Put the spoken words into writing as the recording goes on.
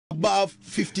above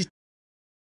 50.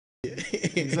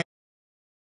 Exactly.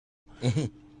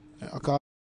 Okay.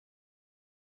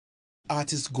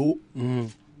 Artists go,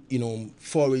 you know,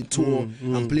 foreign tour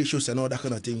and play shows and all that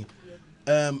kind of thing.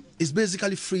 It's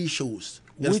basically free shows.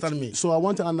 You understand me? So I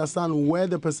want to understand where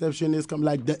the perception is come.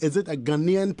 Like, is it a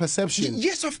Ghanaian perception?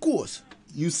 Yes, of course.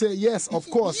 You say yes, of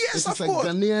course. Yes, it's of a course.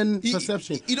 Ghanaian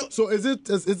perception. You know, so is it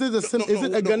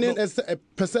a Ghanaian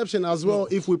perception as well?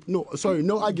 If we no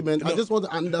argument. I just want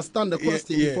to understand the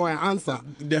question before I answer.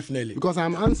 Definitely. Because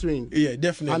I'm answering. Yeah,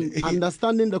 definitely. And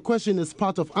understanding the question is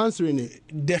part of answering it.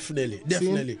 Definitely.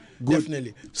 Good.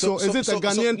 Definitely. So is it a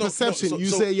Ghanaian perception? You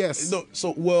say yes. No.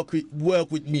 So work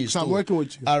with me. So I'm working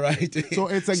with you. All right. So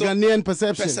it's a Ghanaian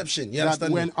perception. Perception. You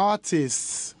understand? That when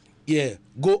artists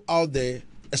go out there,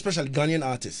 especially Ghanaian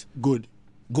artists, go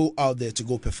out there to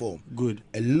go perform.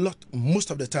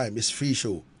 Most of the time it's free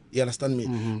show. You understand me?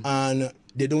 And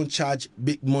they don't charge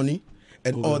big money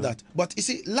and all that. But you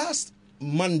see, last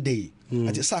Monday,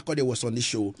 I think Sarkodie was on this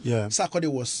show.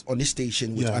 Sarkodie was on this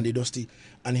station with Andy Dusty,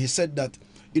 and he said that,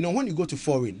 you know, when you go to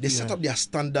foreign, they set up their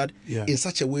standard in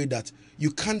such a way that you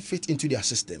can't fit into their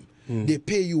system. They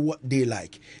pay you what they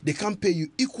like. They can't pay you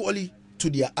equally to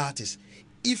their artists.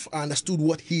 If I understood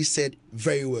what he said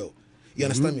very well. You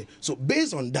understand me? So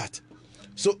based on that,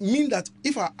 so mean that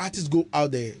if our artists go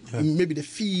out there, maybe the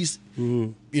fees,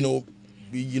 you know,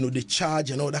 the charge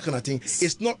and all that kind of thing,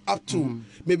 it's not up to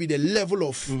maybe the level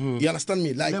of, you understand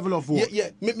me? Like level of what?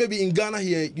 Yeah. Maybe in Ghana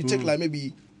here, you take like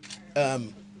maybe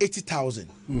 80,000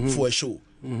 for a show.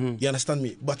 You understand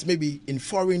me? But maybe in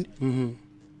foreign,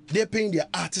 they're paying their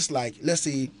artists like, let's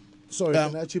say, sorry,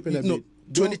 can I chip in a bit?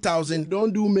 20,000.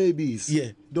 Don't do maybes.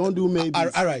 Don't do maybes.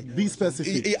 All right. Be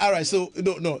specific. All right. So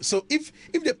no. So if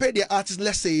they pay their artists,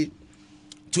 let's say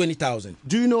 20,000.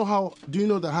 Do you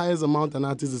know the highest amount an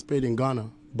artist is paid in Ghana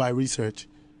by research?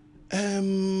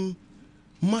 Matter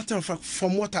of fact,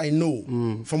 from what I know,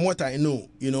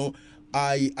 you know,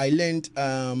 I learned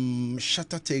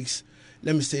Shatta takes,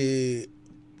 let me say,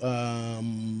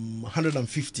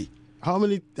 150. How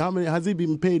many has he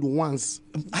been paid once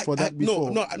for that before?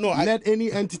 No. Let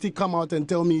any entity come out and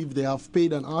tell me if they have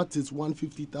paid an artist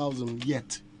 150,000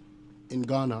 yet in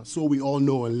Ghana, so we all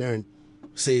know and learn.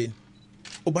 Say,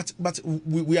 but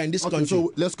we are in this country.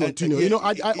 So let's continue. You know,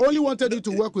 I only wanted you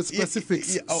to work with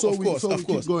specifics, so we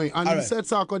keep going. And you said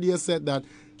Sarkodie said that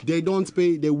they don't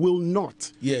pay, they will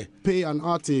not pay an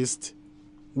artist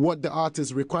what the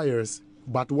artist requires.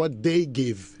 But what they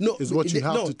give is what you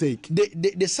have to take.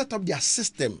 They set up their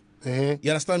system. You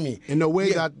understand me? In a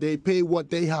way that they pay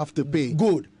what they have to pay.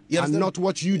 Good. And not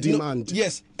what you demand.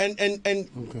 Yes. And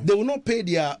they will not pay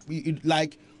their,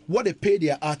 like, what they pay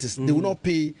their artists. They will not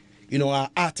pay, you know, our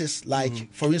artists,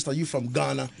 like, for instance, you from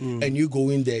Ghana and you go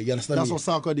in there. You understand me? That's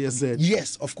what Sarkodie said.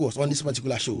 Yes, of course, on this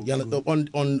particular show. You know, on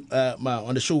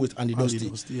the show with Andy Dusty.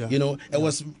 You know, it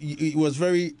was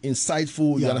very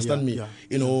insightful. You understand me?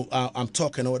 You know, I'm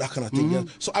talking all that kind of thing.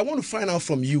 So I want to find out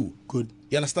from you. Good.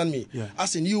 You understand me?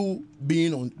 As in you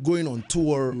going on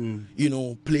tour, you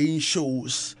know, playing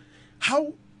shows.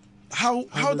 How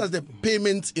does the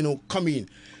payment, you know, come in?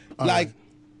 Like,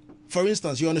 for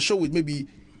instance, you're on a show with maybe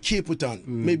Kiputan,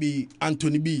 maybe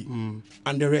Anthony B,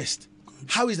 and the rest.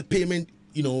 How is the payment,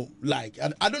 you know, like?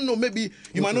 I don't know, maybe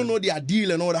you might not know their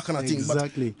deal and all that kind of thing,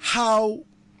 but how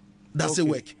does it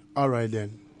work? All right,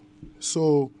 then.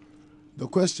 So the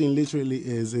question literally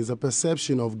is a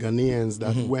perception of Ghanaians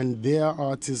that when their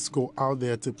artists go out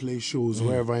there to play shows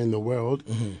wherever in the world,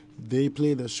 they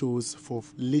play the shows for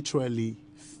literally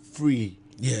free.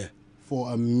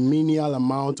 For a menial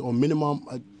amount or minimum,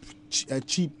 a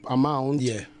cheap amount,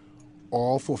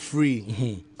 or for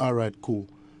free. All right, cool.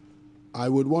 I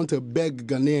would want to beg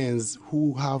Ghanaians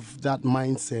who have that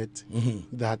mindset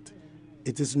that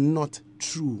it is not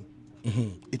true.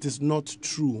 It is not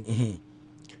true.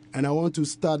 And I want to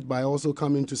start by also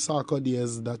coming to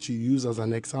Sarkodie that you use as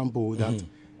an example, that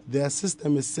their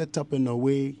system is set up in a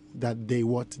way that they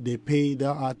pay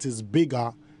their artists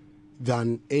bigger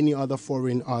than any other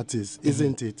foreign artist,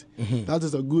 isn't it? That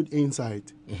is a good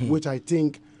insight, which I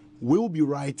think will be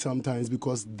right sometimes,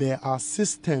 because there are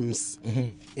systems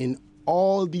in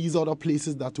all these other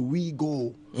places that we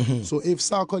go. So if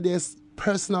Sarkodie's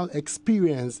personal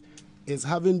experience is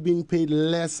having been paid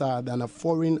lesser than a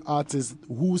foreign artist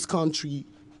whose country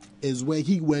is where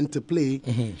he went to play,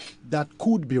 that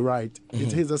could be right.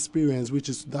 It's his experience,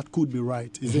 that could be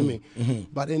right, isn't it?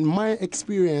 But in my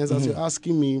experience, as you're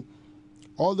asking me,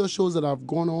 all the shows that I've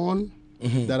gone on,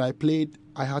 that I played,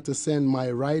 I had to send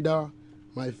my rider,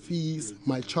 my fees,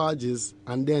 my charges,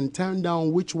 and then turn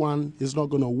down which one is not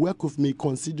going to work with me,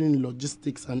 considering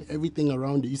logistics and everything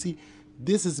around it. You see,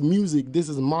 This is music, this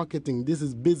is marketing, this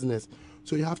is business.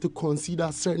 So you have to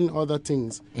consider certain other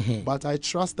things. But I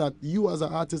trust that you as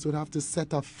an artist would have to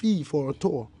set a fee for a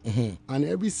tour. And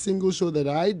every single show that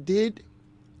I did,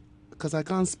 because I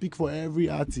can't speak for every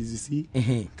artist, you see.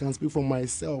 I can't speak for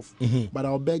myself. But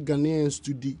I'll beg Ghanaians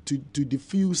to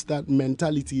diffuse that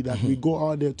mentality that we go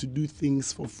out there to do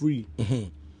things for free.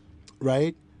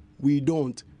 Right? We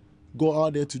don't go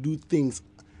out there to do things.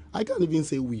 I can't even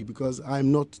say we, because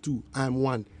I'm not two, I'm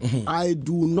one. I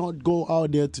do not go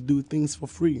out there to do things for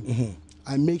free.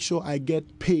 I make sure I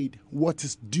get paid what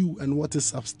is due and what is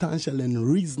substantial and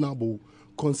reasonable,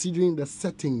 considering the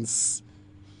settings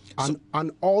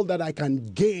and all that I can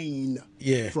gain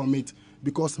from it.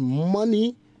 Because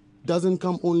money doesn't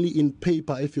come only in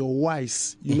paper if you're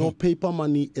wise. You know, paper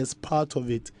money is part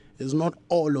of it. It's not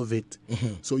all of it.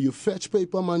 So you fetch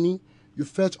paper money, you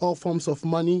fetch all forms of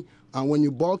money, and when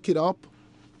you bulk it up...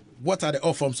 What are the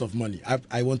all forms of money?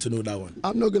 I want to know that one.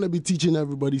 I'm not going to be teaching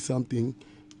everybody something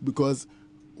because,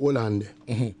 hold on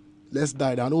there. Let's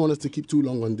dive. I don't want us to keep too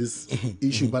long on this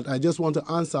issue, but I just want to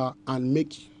answer and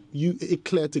make it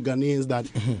clear to Ghanaians that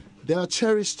there are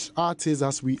cherished artists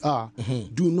as we are.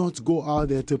 Do not go out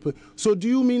there to play. So do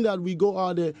you mean that we go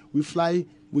out there, we fly,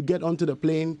 we get onto the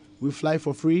plane, we fly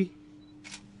for free?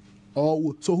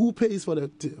 Or so who pays for the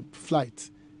flight?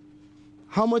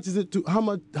 How much is it how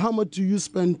much do you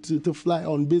spend to fly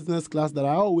on business class that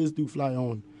I always do fly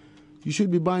on? You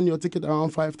should be buying your ticket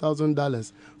around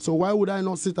 $5,000. So why would I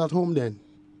not sit at home then?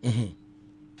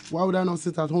 Why would I not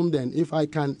sit at home then if I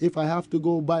have to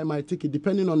go buy my ticket,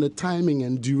 depending on the timing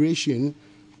and duration,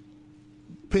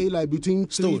 pay like between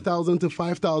 3,000 to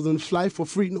 5,000, fly for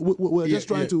free? We're just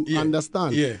trying to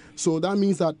understand. So that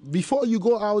means that before you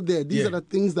go out there, these are the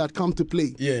things that come to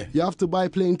play. You have to buy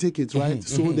plane tickets, right?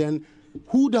 So then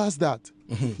who does that?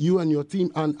 You and your team.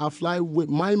 And I fly with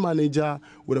my manager,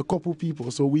 with a couple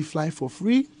people. So we fly for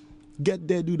free, get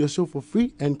there, do the show for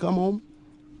free, and come home.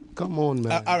 Come on,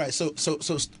 man. All right, so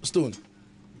Stone,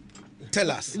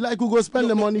 tell us. Like we go spend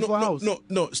the money for house.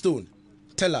 No, Stone,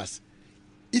 tell us.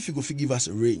 If you go give us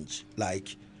a range,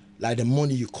 like the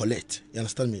money you collect, you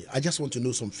understand me? I just want to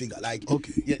know some figure, like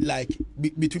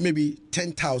between maybe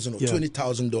 $10,000 or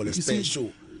 $20,000 per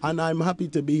show. And I'm happy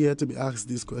to be here to be asked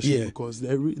this question because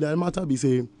the matter be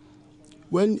saying,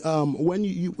 when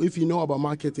you if you know about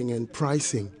marketing and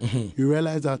pricing, you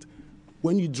realize that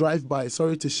when you drive by,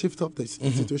 sorry to shift up the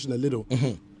situation a little.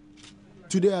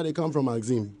 Today they come from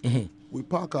Axim. We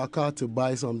park our car to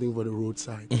buy something for the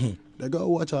roadside. They go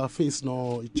watch our face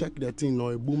now, check the thing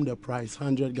now, boom the price,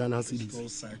 100 Ghana cedis.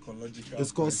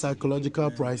 It's called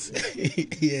psychological price.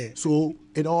 So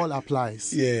it all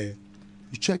applies. You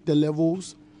check the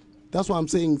levels. That's what I'm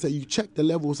saying. So you check the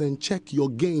levels and check your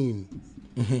gain.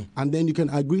 And then you can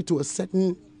agree to a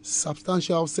certain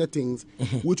substantial settings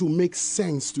which will make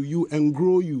sense to you and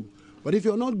grow you. But if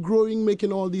you're not growing,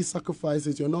 making all these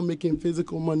sacrifices, you're not making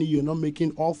physical money, you're not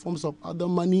making all forms of other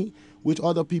money, which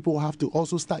other people have to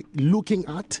also start looking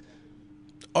at.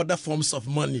 Other forms of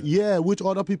money. Yeah, which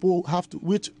other people have to,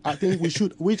 which I think we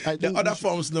should, which I think the other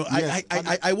forms, no, yes,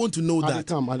 I want to know that.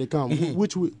 They come,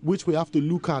 which we have to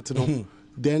look at, you know,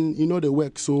 then, you know, the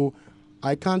work. So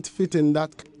I can't fit in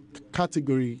that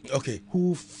category. Okay.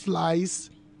 Who flies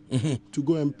to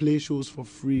go and play shows for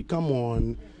free? Come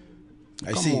on.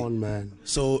 Come on, man.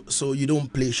 So you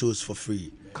don't play shows for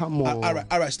free? Come on. All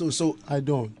right. So I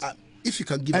don't. If you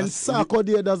can give and us... And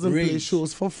Sarkodie doesn't play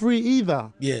shows for free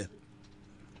either. Yeah.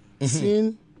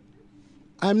 See,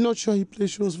 I'm not sure he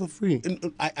plays shows for free.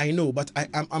 I know, but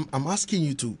I'm asking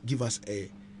you to give us a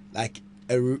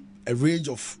range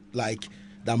of like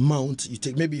the amount you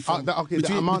take, maybe from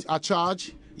the amount I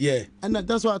charge. Yeah. And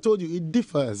that's why I told you it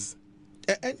differs.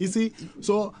 You see,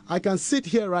 so I can sit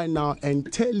here right now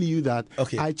and tell you that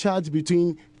I charge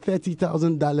between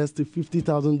 $30,000 to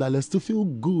 $50,000 to feel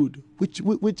good,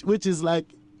 which is like,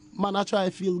 man, I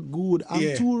feel good.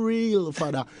 I'm too real,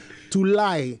 father, to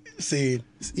lie. See,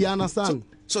 you understand?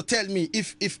 So tell me,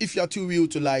 if you're too real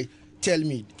to lie, tell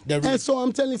me. And so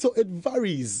I'm telling you, so it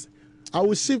varies. I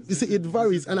will shift. You see, it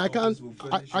varies, and I can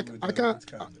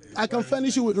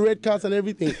furnish you with red cards and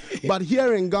everything. But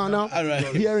here in Ghana,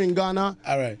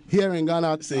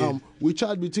 we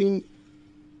charge between.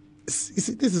 You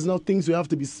see, this is not things we have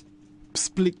to be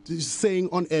split saying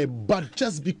on air, but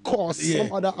just because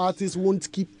some other artists won't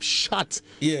keep shut,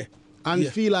 and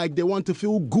feel like they want to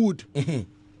feel good.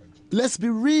 Let's be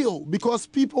real, because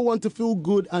people want to feel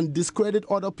good and discredit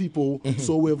other people.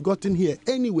 So we've gotten here,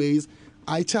 anyways.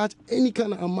 I charge any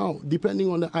kind of amount, depending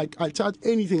on the. I charge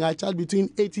anything. I charge between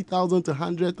 80,000 to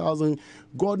 100,000.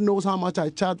 God knows how much I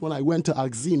charged when I went to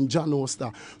Axim, Jano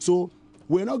Star. So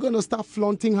we're not going to start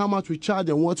flaunting how much we charge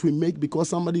and what we make because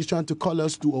somebody's trying to call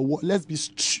us to a war. Let's be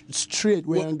straight.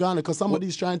 We're in Ghana because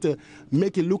somebody's trying to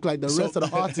make it look like the rest of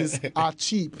the artists are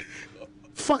cheap.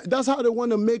 Fine. That's how they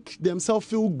want to make themselves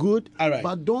feel good. All right.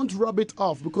 But don't rub it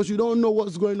off because you don't know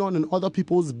what's going on in other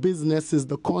people's businesses,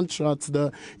 the contracts,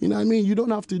 you know what I mean? You don't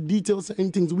have to detail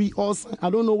certain things. We all sign. I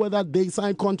don't know whether they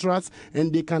sign contracts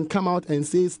and they can come out and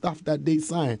say stuff that they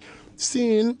sign.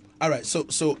 All right. So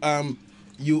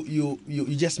you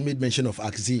just made mention of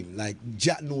Axim, like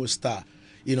Jack No Star.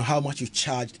 You know how much you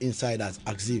charged inside as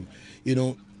Axim. You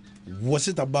know, was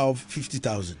it above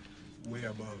 50,000? Way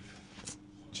above.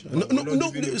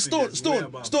 No,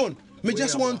 Stone. Me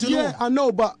just want to know. Yeah, I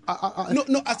know, but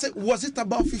no. I said, was it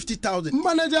about 50,000?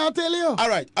 Manager, I'll tell you. All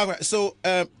right. So,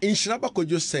 Inshraba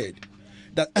Kojo said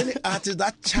that any artist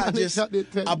that charges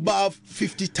above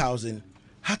 50,000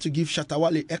 had to give Shatta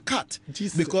Wale a cut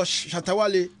because Shatta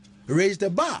Wale raised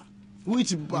the bar.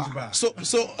 Which bar? So no,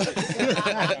 Stone.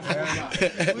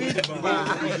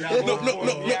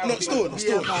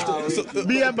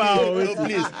 Be about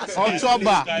please.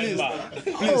 October.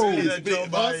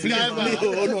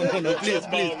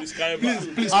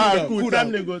 Please. All right, cool.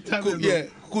 Time to go.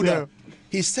 Cool down.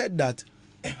 He said that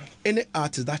any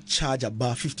artist that charge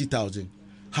above 50,000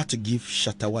 had to give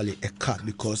Shatta Wale a cut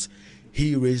because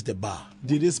he raised the bar.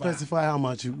 Did he specify how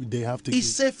much they have to give? He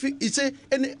said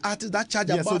any artist that charge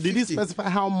above 50. So did he specify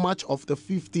how much of the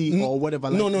 50 or whatever?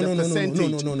 Like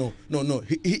No.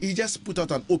 He just put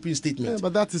out an open statement. Yeah,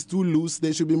 but that is too loose.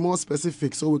 They should be more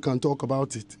specific so we can talk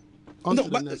about it. I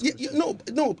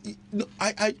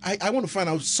want to find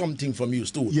out something from you,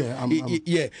 Stu.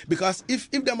 Yeah, because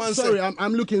if the man sorry,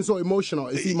 I'm looking so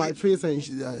emotional. You see my face and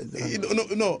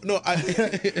no.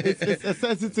 It's a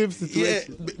sensitive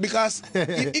situation. Yeah, because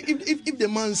if the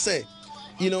man say,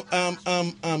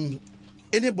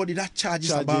 anybody that charges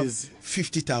above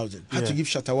 50,000 had to give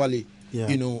Shatta Wale,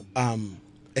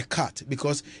 a cut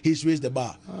because he's raised the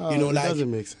bar. It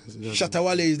doesn't make sense. Shatta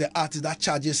Wale is the artist that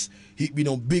charges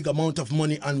big amount of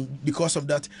money, and because of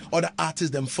that, other artists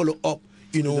then follow up.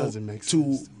 It doesn't make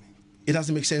sense. It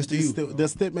doesn't make sense to you. The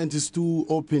statement is too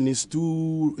open. It's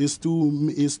too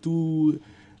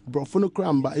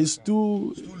brophonocram, but it's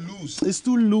too loose. It's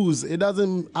too loose. It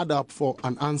doesn't add up for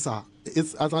an answer.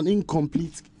 It's as an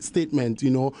incomplete statement,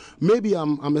 Maybe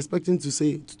I'm expecting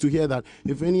to hear that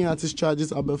if any artist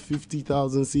charges above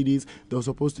 50,000 CDs, they're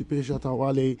supposed to pay Shatta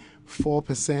Wale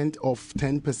 4% of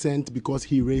 10% because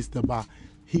he raised the bar.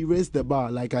 He raised the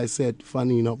bar, like I said,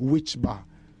 funny enough. Which bar?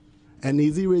 And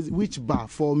is he raised which bar?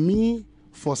 For me,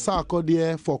 for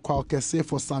Sarkodie, for Kwalkese,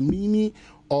 for Samini,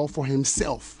 or for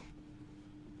himself?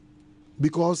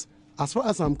 Because as far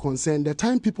as I'm concerned, the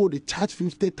time people they charge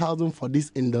 50,000 for this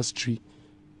industry,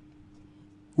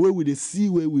 where would they see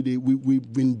where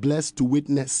we've been blessed to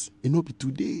witness? It not be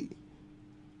today.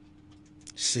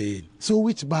 See. So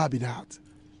which bar be that?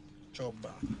 Chop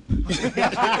bar.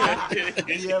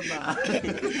 Yeah, man.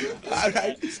 All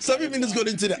right. 7 minutes going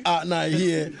into the art night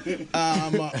here.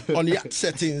 On the art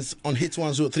settings on Hitz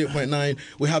 103.9,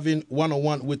 we're having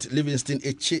one-on-one with Livingston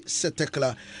Eche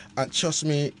Setekla, and trust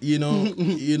me,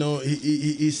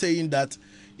 he's saying that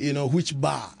which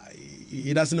bar.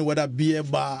 He doesn't know whether beer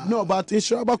bar. No, but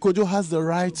Inshraba Kojo has the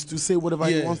right to say whatever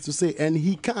he wants to say, and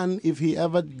he can, if he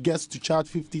ever gets to charge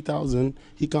 50,000,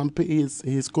 he can pay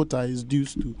his quota, his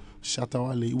dues to Shatta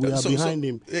Wale. We are behind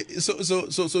him.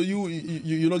 So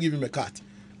you're not giving him a cut.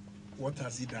 What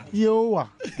has he done?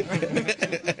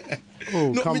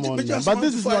 Come on, man. But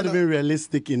this is not even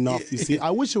realistic enough, you see.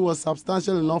 I wish it was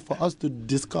substantial enough for us to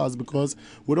discuss, because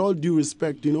with all due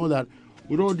respect, that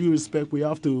with all due respect, we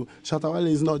have to, Shatta Wale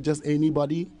is not just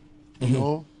anybody,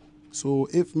 So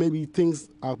if maybe things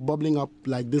are bubbling up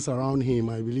like this around him,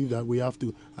 I believe that we have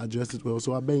to address it well.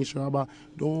 So I beg Inshraba,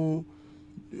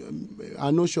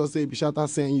 I know she'll say, Shatta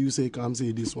saying you say, come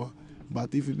say this one.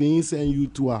 But if he ain't saying you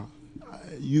to her,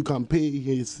 you can pay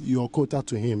your quota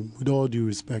to him, with all due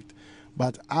respect.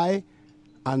 But I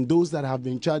and those that have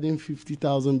been charging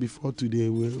 50,000 before today,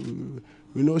 we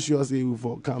know she'll say we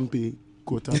can pay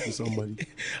quota to somebody.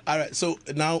 All right, so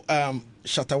now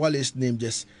Shatta Wale's name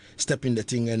just step in the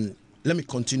thing, and let me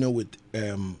continue with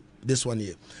this one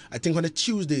here. I think on a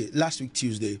last week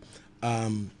Tuesday,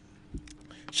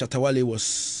 Shatta Wale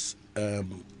was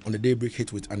on the Daybreak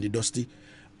Hit with Andy Dusty,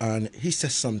 and he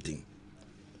said something,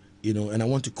 and I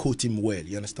want to quote him well,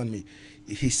 you understand me?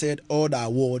 He said all the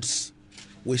awards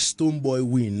where Stonebwoy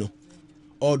win,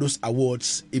 all those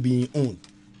awards it being owned.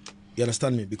 You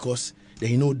understand me? Because there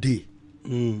ain't no day.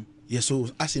 Yeah, so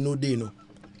as you know, day,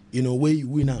 where you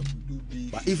win out.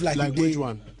 But if like which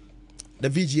one? The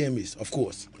VGMAs, of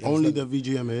course. Only the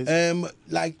VGMAs?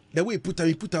 Like the way he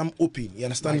put them open, you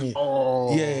understand me?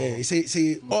 Oh. Yeah, he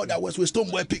say, oh, that was where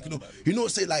Stonebwoy pick, you know,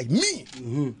 say like me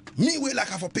way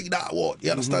like I for pick that award, you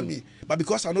understand me? But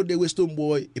because I know they were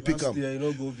Stonebwoy, he pick them. Yeah, you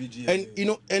know, go VGMA. And you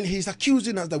know, and he's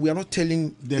accusing us that we are not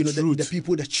telling the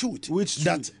people the truth. Which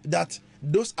truth? That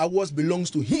those awards belongs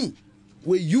to him.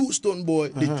 Where you,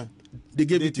 Stonebwoy, they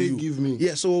gave it to you. Give me.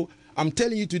 Yeah, so I'm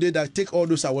telling you today that take all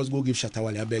those awards, go give Shatta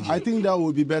Wale, I beg you. I think that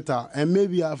would be better, and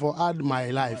maybe I for add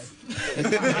my life.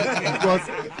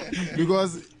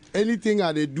 because anything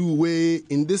I do way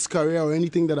in this career or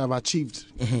anything that I've achieved,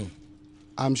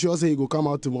 I'm sure say he will come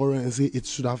out tomorrow and say it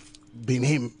should have been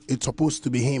him. It's supposed to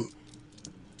be him.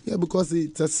 Yeah, because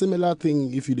it's a similar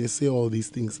thing if you say all these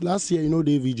things. Last year, you know,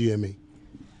 they VGMA.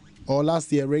 Or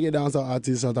last year, reggae dancer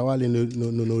artist Shatta Wale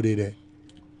no they there.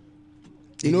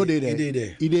 You know they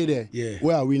there. He did there. Yeah.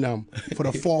 Where are we now? For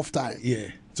the 4th time. Yeah.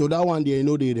 So that one there, you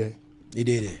know they there. He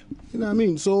did it. You know what I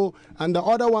mean? So, and the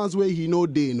other ones where he know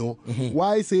they know.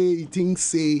 Why say he thinks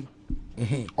say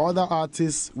other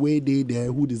artists where they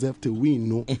there who deserve to win,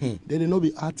 no? They not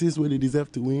be artists where they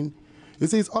deserve to win. You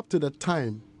say it's up to the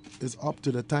time. It's up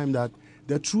to the time that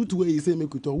the truth where you say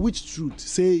make it talk. Which truth?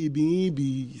 Say it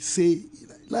be say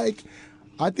like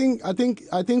I think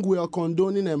we are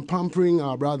condoning and pampering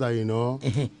our brother, you know,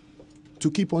 to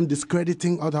keep on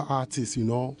discrediting other artists, you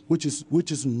know, which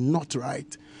is not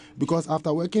right. Because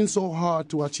after working so hard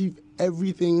to achieve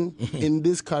everything in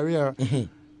this career,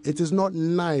 it is not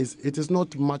nice, it is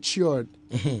not matured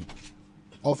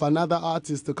of another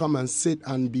artist to come and sit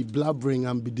and be blabbering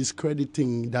and be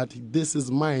discrediting that this is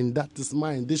mine, that is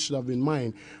mine, this should have been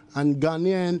mine. And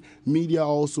Ghanaian media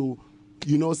also,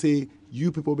 you know, say, you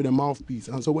people be the mouthpiece.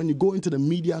 And so when you go into the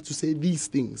media to say these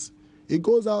things, it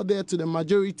goes out there to the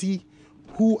majority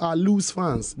who are loose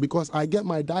fans, because I get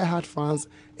my diehard fans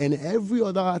and every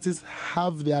other artist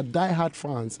have their diehard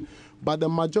fans. But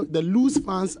the loose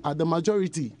fans are the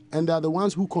majority, and they're the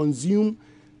ones who consume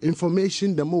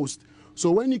information the most.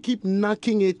 So when you keep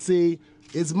knocking it, say,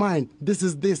 it's mine, this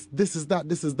is this is that,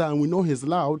 and we know he's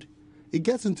loud, it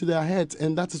gets into their heads,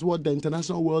 and that is what the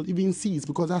international world even sees,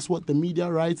 because that's what the media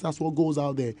writes, that's what goes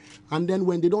out there. And then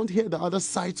when they don't hear the other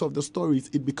sides of the stories,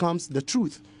 it becomes the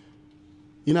truth.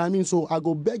 You know what I mean? So I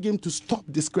go beg him to stop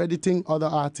discrediting other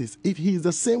artists. If he's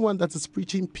the same one that is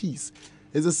preaching peace,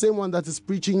 is the same one that is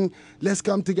preaching, let's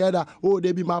come together, oh,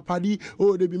 they be my paddy,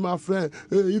 oh, they be my friend,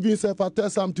 even if I tell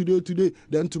some today,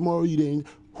 then tomorrow you didn't.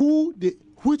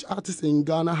 Which artist in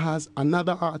Ghana has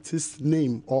another artist's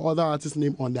name or other artist's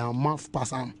name on their mouth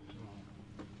pass on?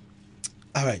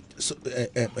 All right. So,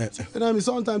 and I mean,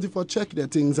 sometimes if I check the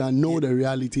things and know the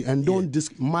reality and don't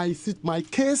my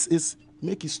case is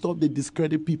make it stop the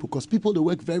discredit people, because people, they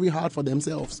work very hard for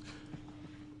themselves.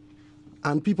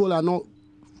 And people are not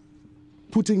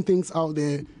putting things out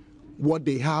there, what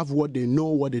they have, what they know,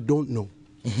 what they don't know.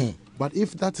 But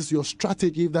if that is your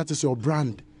strategy, if that is your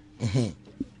brand,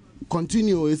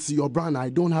 continue, it's your brand. I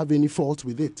don't have any fault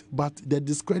with it. But the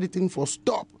discrediting for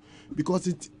stop.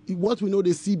 Because what we know the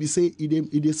CB say,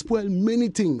 it spoil many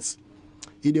things.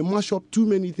 It mash up too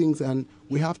many things, and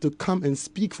we have to come and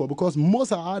speak for, because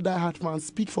most of our diehard fans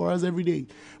speak for us every day.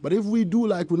 But if we do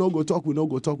like we don't go talk,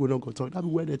 that's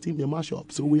where the team they mash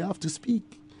up. So we have to speak.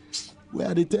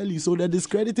 Where they tell you. So the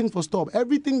discrediting for stop.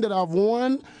 Everything that I've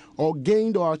won or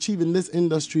gained or achieved in this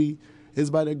industry is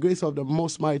by the grace of the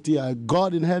Most Mighty,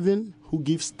 God in heaven, who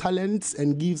gives talents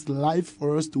and gives life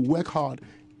for us to work hard.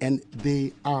 And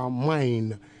they are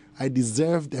mine. I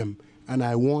deserve them, and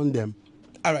I want them.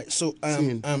 All right, so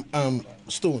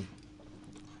Stone,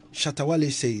 Shatta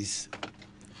Wale says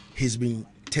he's been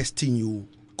testing you,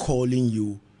 calling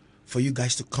you, for you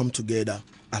guys to come together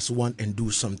as one and do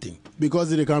something.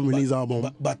 Because they can't release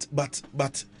album. But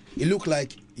it look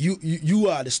like you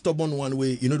are the stubborn one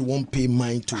way, you know, the one pay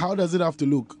mind to. How does it have to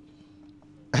look?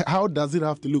 How does it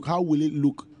have to look? How will it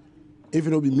look if it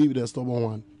don't be me with the stubborn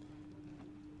one?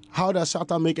 How does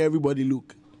Shatta make everybody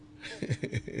look?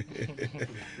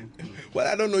 Well,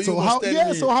 I don't know. So how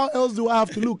else do I have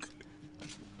to look?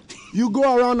 You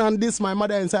go around and diss my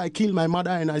mother and say I killed my mother,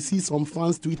 and I see some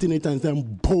fans tweeting it and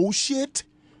saying bullshit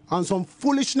and some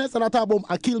foolishness, and I talk about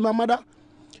I killed my mother.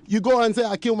 You go and say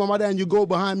I killed my mother, and you go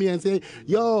behind me and say,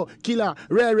 yo, killer,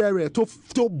 rare,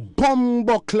 to bomb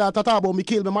buckler, tata about me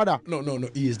kill my mother. No,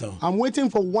 he is down. I'm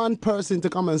waiting for one person to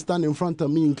come and stand in front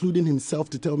of me, including himself,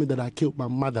 to tell me that I killed my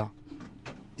mother.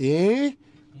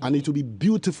 And it will be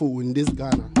beautiful in this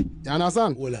Ghana. You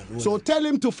understand? Hold on. So tell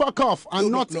him to fuck off.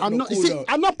 I'm not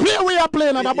playing where you're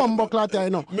playing at the bomb buckler, you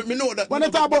know. Me know that. When I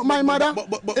talk about my mother,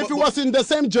 if it was in the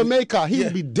same Jamaica,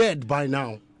 he'll be dead by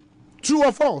now. True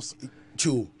or false?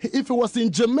 True. If it was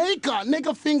in Jamaica,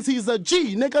 nigga thinks he's a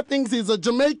G. Nigga thinks he's a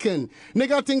Jamaican.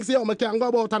 Nigga thinks, yo, I can go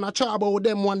about and a chat about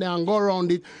them one day and go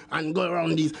around it and go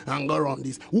around this and go around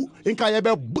this. Inka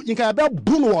yebe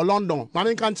bunu or London. Man,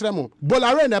 inka nchiremo.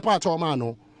 Bolare ne pa choma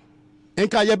no.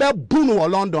 Inka yebe bunu or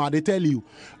London, they tell you.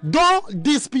 Don't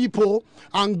these people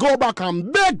and go back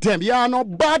and beg them. You are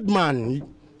not bad man.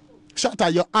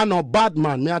 Shatta, you are not bad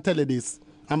man. May I tell you this?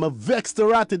 I'm a vexed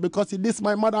rat because he diss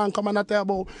my mother and come and tell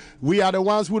about we are the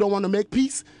ones who don't want to make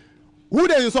peace. Who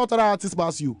they insult other artists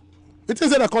past you? It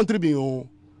is in the country being on.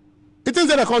 It is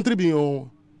in the country being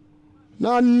on.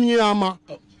 Nah, nyama.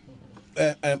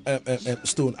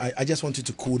 Stone, I just want you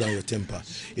to cool down your temper.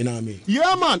 You know what I mean?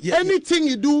 Yeah, man. Yeah, anything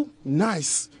you do,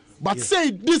 nice. But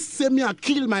say this, say me I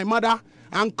kill my mother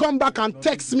and come back and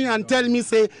text me and tell me,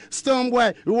 say,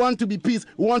 Stonebwoy, we want to be peace,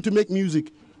 we want to make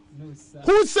music.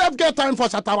 Who self get time for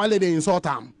Shatta Wale they insult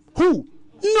him? Who?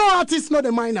 No artist, not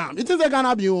the mind him. It is a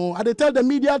gonna be I they tell the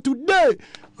media today.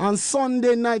 On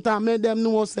Sunday night I made them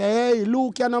know say, hey,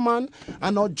 look, you know, man,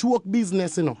 and not joke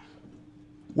business, you know.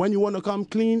 When you want to come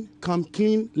clean,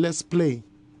 let's play.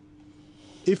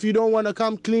 If you don't want to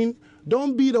come clean,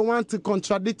 don't be the one to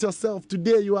contradict yourself.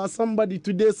 Today you are somebody,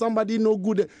 today somebody no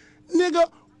good. Nigga,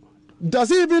 does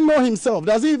he even know himself?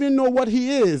 Does he even know what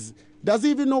he is? Does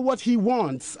he even know what he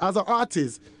wants as an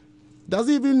artist? Does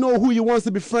he even know who he wants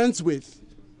to be friends with?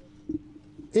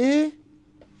 Eh?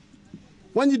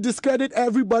 When you discredit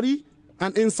everybody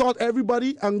and insult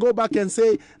everybody and go back and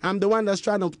say, I'm the one that's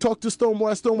trying to talk to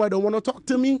Stonebwoy, Stonebwoy don't want to talk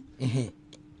to me.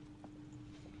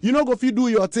 You know, if you do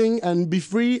your thing and be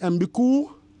free and be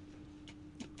cool.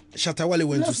 Shatta Wale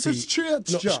went to see.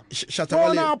 Shatta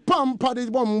Wale. Una pamper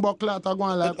the bomb buckler to go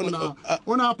on like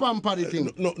una pamper the thing.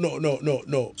 No.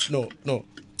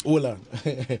 Hold on.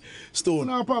 Stone.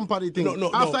 Una pamper the thing.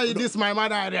 No. After you diss my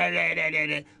mother,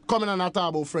 coming on a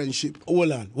talk about friendship.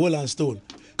 Hold on, Stone.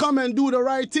 Come and do the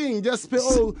right thing. Just say,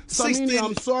 oh, Samini,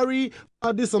 I'm sorry.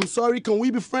 This, I'm sorry. Can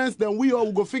we be friends? Then we all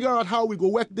will go figure out how we go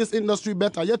work this industry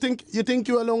better. You think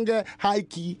you are longer high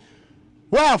key?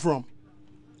 Where are you from?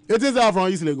 It is from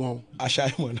East Legon.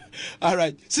 Ashaiman. All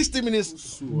right, 60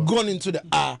 minutes gone into the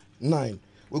R9.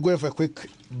 We're going for a quick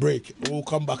break. We'll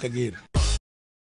come back again.